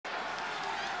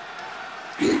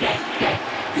I'm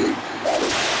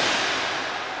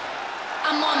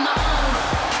on my own,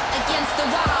 against the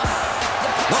wall.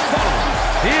 The following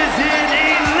is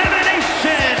an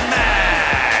elimination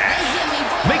match.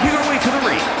 Making our way to the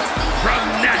ring from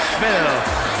Nashville,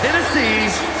 Tennessee,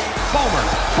 Boomer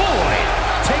Boyd.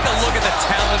 Take a look at the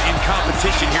talent in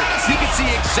competition here. You can see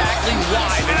exactly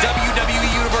why the WWE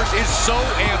Universe is so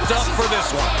amped up for this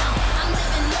one.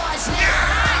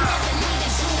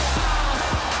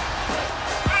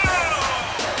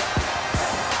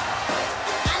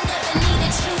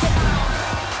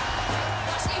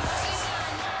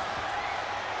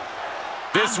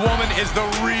 This woman is the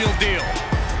real deal.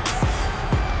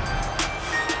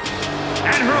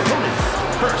 And her opponents,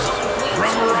 first,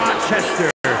 from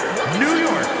Rochester, New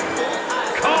York,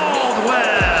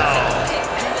 Caldwell.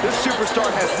 This superstar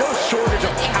has no shortage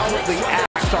of cowardly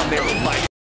acts on their life.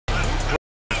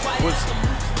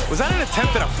 Was that an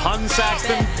attempt at a pun,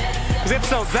 Saxton? Because if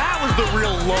so, that was the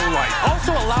real low light.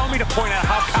 Also, allow me to point out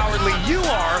how cowardly you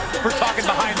are for talking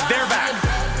behind their back.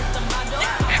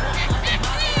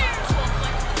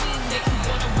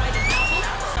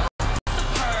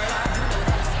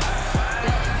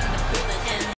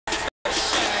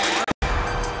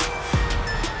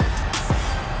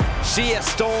 She has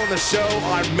stolen the show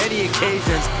on many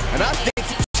occasions, and I think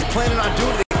she's planning on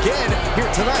doing it again here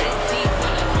tonight.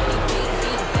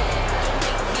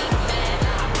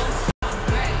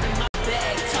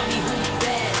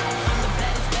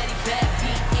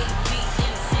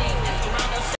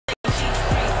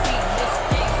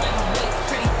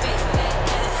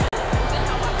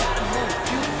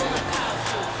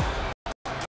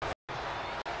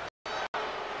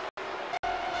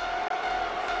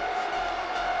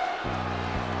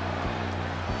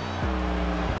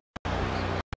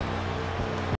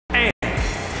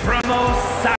 From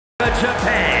Osaka,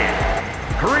 Japan,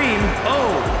 Kareem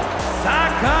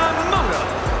Sakamoto.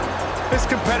 This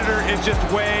competitor is just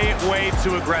way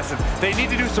too aggressive. They need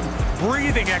to do some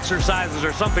breathing exercises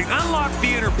or something. Unlock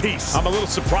the inner peace. I'm a little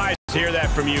surprised to hear that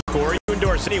from you, Corey. You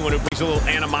endorse anyone who brings a little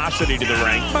animosity to the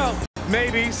ring. Well,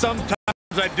 maybe sometimes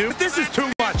I do, but this is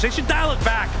too much. They should dial it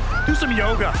back. Do some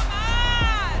yoga.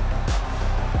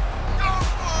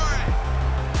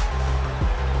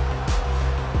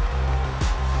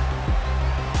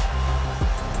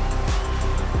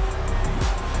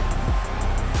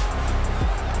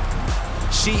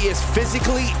 She is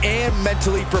physically and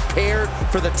mentally prepared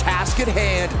for the task at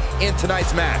hand in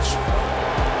tonight's match.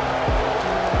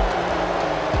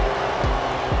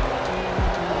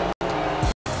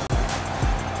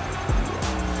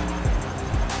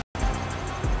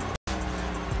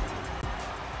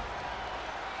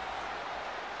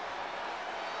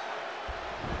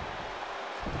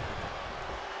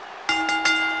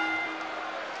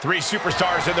 Three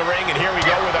superstars in the ring, and here we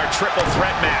go with our triple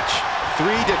threat match.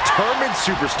 Three determined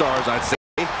superstars, I'd say.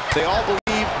 They all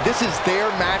believe this is their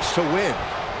match to win.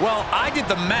 Well, I did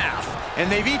the math,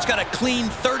 and they've each got a clean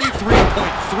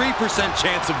 33.3%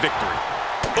 chance of victory.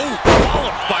 Ooh,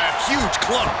 walloped by a huge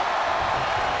club.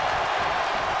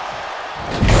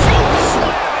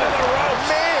 Slam into the rope.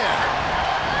 Man!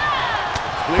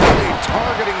 Clearly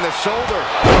targeting the shoulder.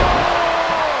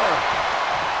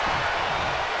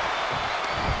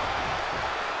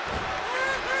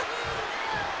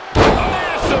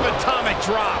 Atomic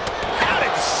drop. Had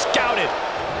it scouted.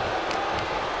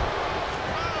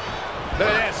 Look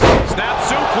at this. Snap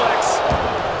suplex.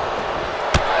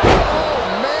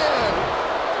 Oh, man.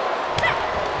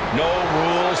 No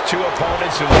rules. Two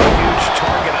opponents who have a huge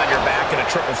target on your back in a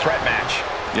triple threat match.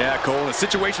 Yeah, Cole, in a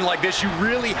situation like this, you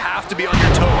really have to be on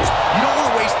your toes. You don't want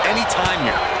to waste any time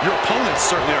here. Your opponents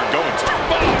certainly aren't going to.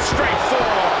 Boom! Straight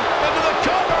forearm. Into the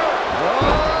cover.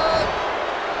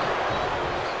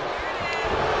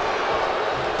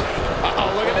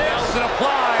 Look at this. And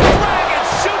apply. Dragon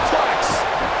suplex.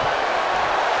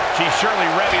 She's surely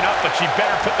revving up, but she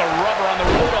better put the rubber on the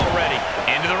road already.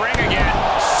 Into the ring again.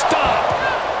 Stop.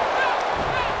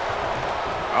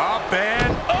 Up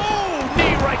and Oh,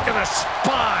 knee right to the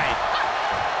spine.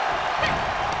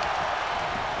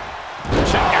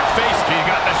 Check your face. You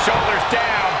got the shoulders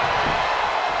down.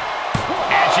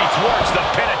 And she thwarts the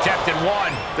pin attempt in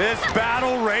one. this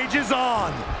battle rages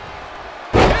on.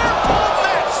 Airport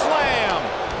mat slam.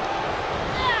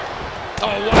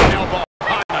 Oh, what an elbow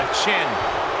on the chin.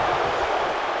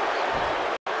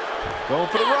 Going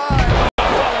for the ride.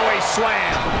 Follow-away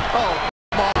slam. Oh,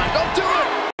 come on. Don't do it.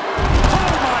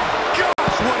 Oh my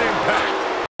gosh, what impact.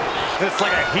 It's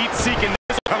like a heat-seeking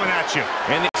missile coming at you.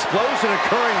 And the explosion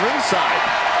occurring ringside.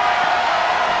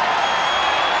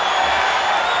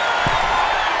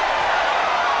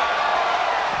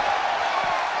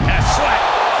 And a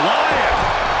slap.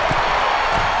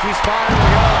 she's firing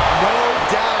up. No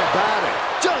doubt about it.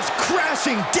 Just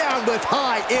crashing down with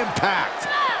high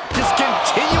impact. Just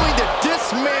continuing to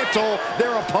dismantle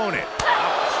their opponent.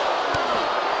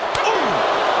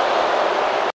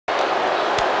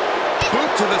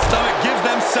 Boot to the stomach gives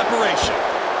them separation.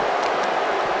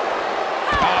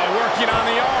 Working on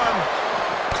the arm.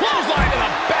 Clothesline to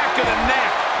the back of the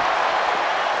neck.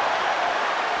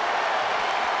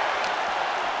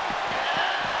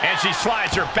 And she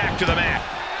slides her back to the mat.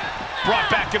 Brought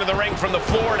back into the ring from the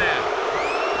floor now.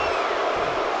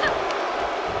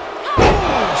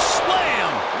 Ooh,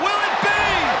 slam! Will it be?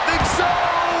 I think so!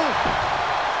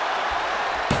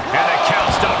 And the count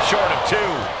stopped short of 2.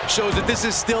 Shows that this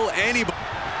is still anybody.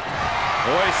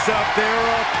 Hoist up their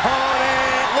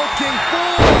opponent, looking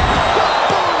for the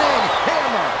burning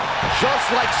hammer, just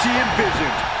like she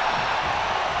envisioned.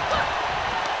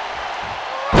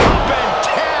 Up and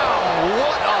down,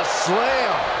 what a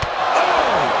slam.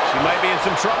 She might be in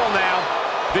some trouble now.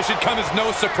 This should come as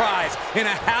no surprise. In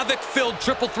a havoc-filled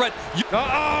triple threat.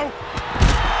 Oh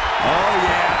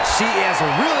yeah, she is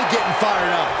really getting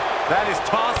fired up. That is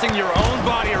tossing your own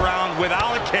body around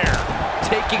without a care.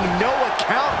 Taking no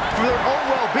account for their own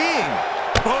well-being.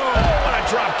 Boom! What a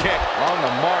drop kick. On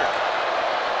the mark.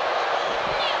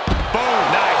 Boom!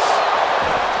 Nice.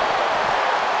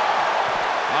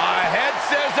 Head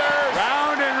scissors.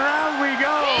 Round and round we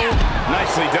go.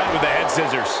 Nicely done with the head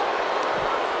scissors.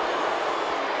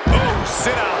 Oh,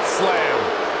 sit-out slam.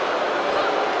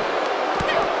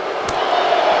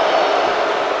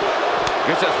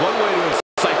 Guess that's one way to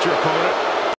incite your opponent.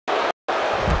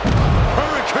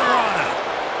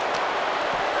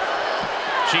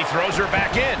 She throws her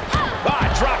back in.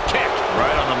 Drop kick.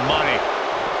 Right on the money.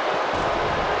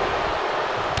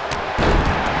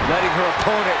 Letting her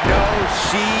opponent know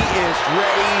she is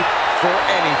ready for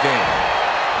anything.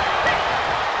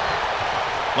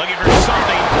 Looking for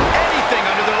something, anything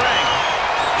under the ring.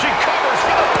 She covers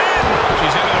for the pin.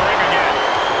 She's into the ring again.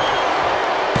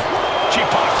 She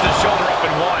pops the shoulder up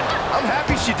in 1. I'm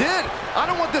happy she did. I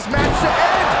don't want this match to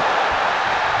end.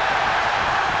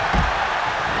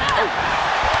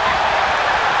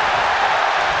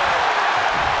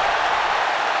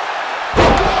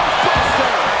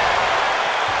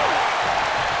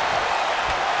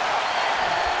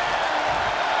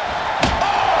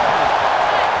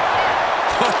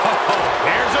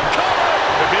 Here's a cover.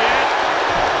 Could be it.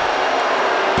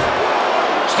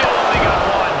 Still only got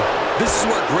 1. This is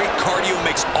where great cardio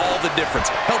makes all the difference,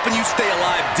 helping you stay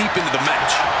alive deep into the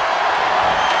match.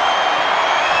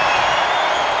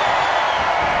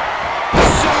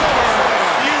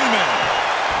 Human.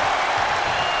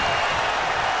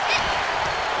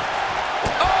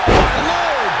 Oh, my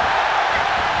Lord.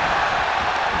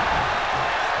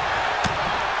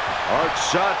 Hard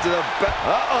shot to the back.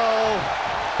 Uh-oh.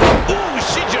 Ooh,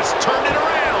 she just turned it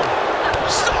around.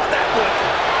 Saw that one.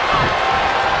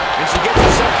 And she gets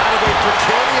herself out of a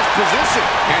precarious position.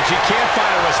 And she can't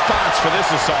find a response for this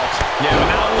assault. Yeah,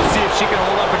 but now we'll see if she can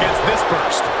hold up against this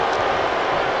burst.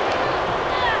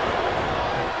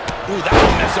 Ooh,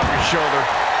 that'll mess up your shoulder.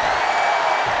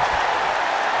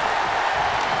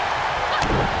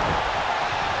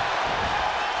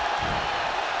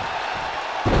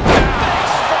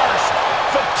 Face first.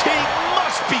 Fatigue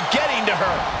must be getting to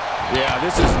her. Yeah,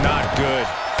 this is not good.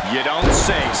 You don't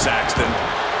say, Saxton.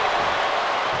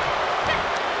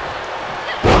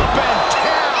 Up and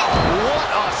down. What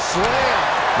a slam.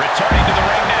 Returning to the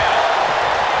ring now.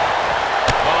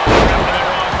 Oh, ref in the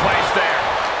wrong place there.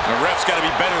 The ref's got to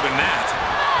be better than that.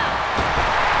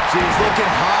 She's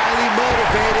looking highly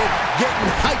motivated,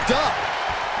 getting hyped up.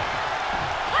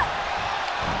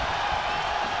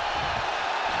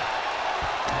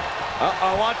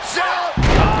 Uh-oh, watch out.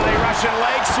 The Russian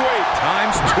leg sweep.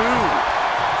 Times 2.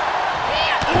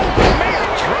 Oh, man,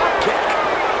 drop kick.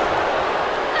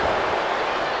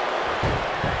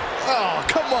 Oh,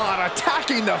 come on,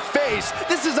 attacking the face.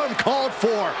 This is uncalled for.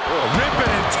 Ripping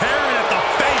and tearing at the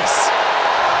face.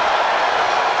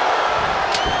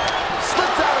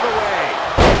 Slips out of the way.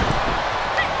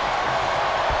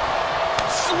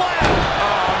 Slap.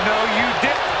 Oh, no, you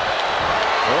didn't.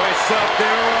 Hoist up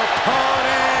their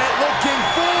opponent, looking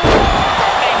for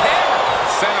Burning hammer.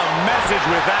 Sent a message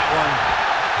with that one.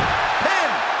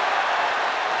 pin.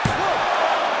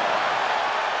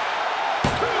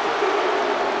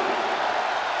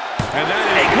 And that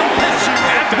is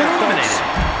has been eliminated.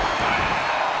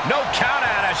 No count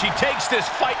out as she takes this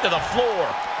fight to the floor.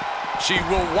 She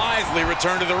will wisely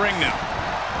return to the ring now.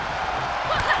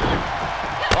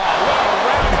 Oh, what a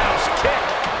roundhouse kick.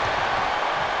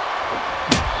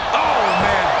 Oh,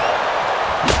 man.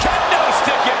 Kendo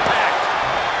stick impact.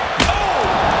 Oh,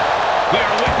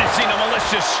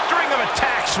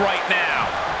 stakes right now.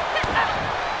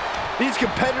 These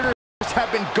competitors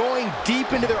have been going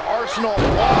deep into their arsenal all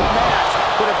match,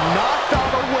 but have not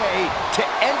found a way to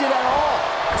end it at all.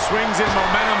 Swings in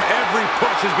momentum. Every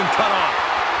push has been cut off.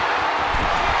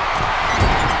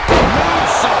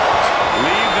 Moonsault.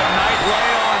 Leave the night lay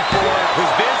on for it,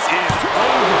 because this is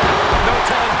over. No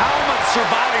telling how much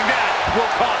surviving that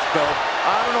will cost, Bill.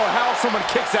 I don't know how someone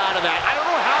kicks out of that. I don't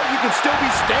know how you can still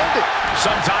be standing.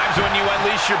 Sometimes when you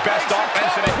unleash your best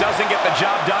offense and it doesn't get the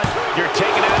job done, you're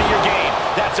taken out of your game.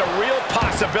 That's a real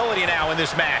possibility now in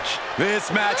this match. This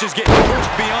match is getting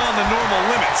pushed beyond the normal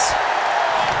limits.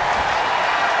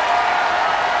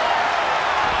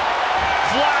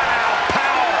 Flat out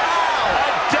power.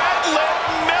 A deadlift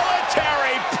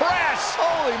military press.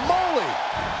 Holy moly.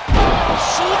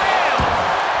 Slam.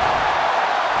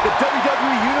 The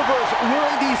WWE Universe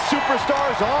luring these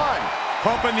superstars on.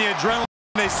 Pumping the adrenaline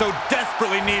they so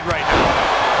desperately need right now.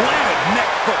 Planted neck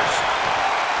first.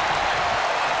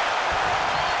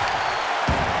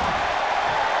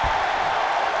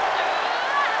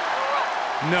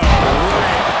 No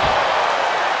way.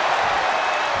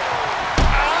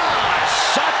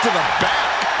 Shot to the back.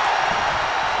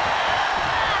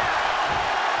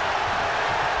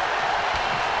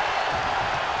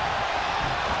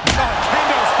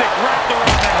 Kendo stick wrapped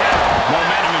around the head.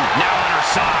 Momentum now on her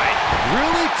side.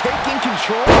 Really taking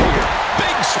control here.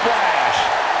 Big splash.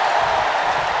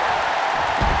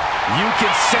 You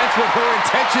can sense what her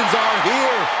intentions are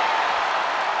here.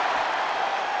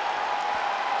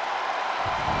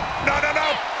 No.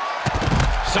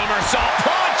 Somersault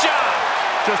plancha.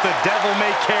 Just a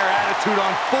devil-may-care attitude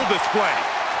on full display.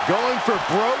 Going for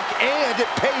broke, and it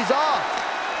pays off.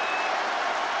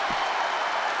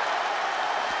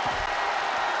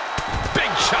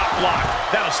 Big chop block.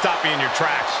 That'll stop you in your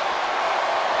tracks.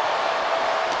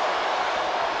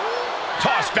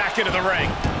 Toss back into the ring.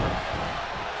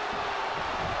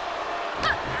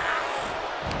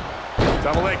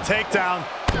 Double leg takedown.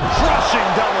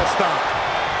 Crushing double stomp.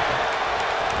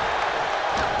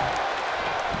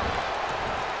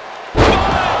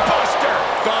 Buster.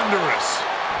 Thunderous.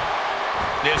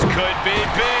 This could be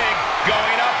big.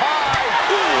 Going up high.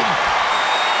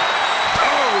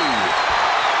 Oh.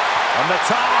 On the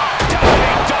top.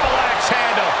 Diving double axe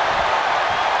handle.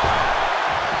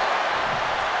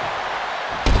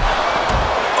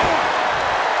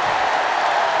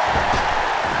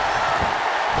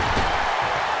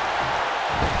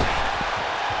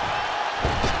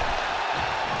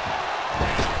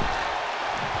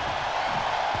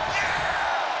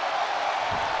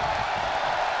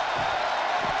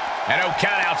 And no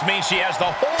countouts means she has the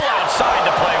whole outside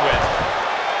to play with.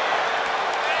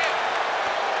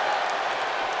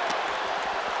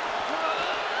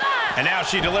 And now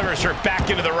she delivers her back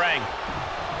into the ring.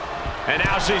 And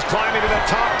now she's climbing to the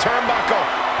top turnbuckle.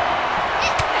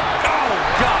 Oh,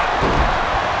 God.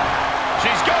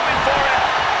 She's going for it.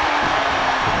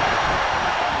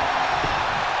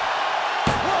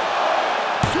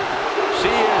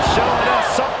 She is showing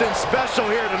us something special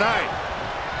here tonight.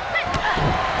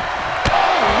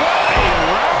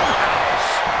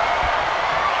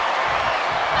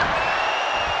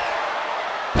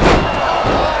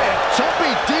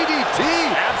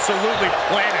 Absolutely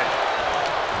planted.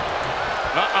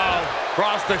 Uh-oh.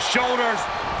 Cross the shoulders.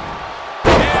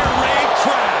 Air raid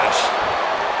crash.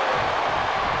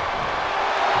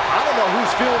 I don't know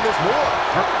who's feeling this more.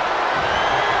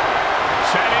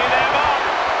 Setting them up.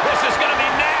 This is going to be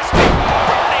nasty.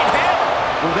 Burning him.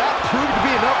 Will that prove to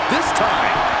be enough this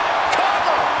time?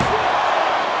 Cover.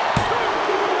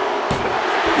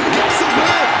 Gets the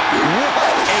win. What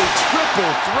a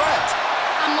triple threat.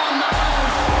 I'm on my own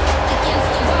against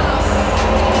the world.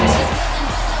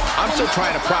 I'm still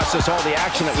trying to process all the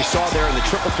action that we saw there in the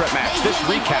triple threat match. This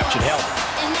recap should help.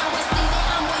 And now I see that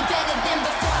I'm way better than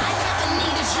before. I never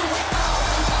needed you at all.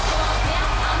 When you fall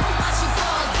down, I'ma watch you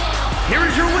fall down. Here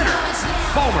is your winner,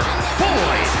 Bomer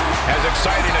Boyd. As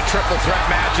exciting a triple threat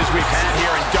match as we've had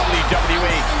here in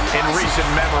WWE in recent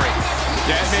memory.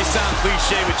 Yeah, it may sound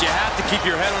cliche, but you have to keep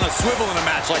your head on a swivel in a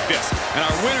match like this. And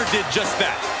our winner did just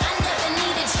that.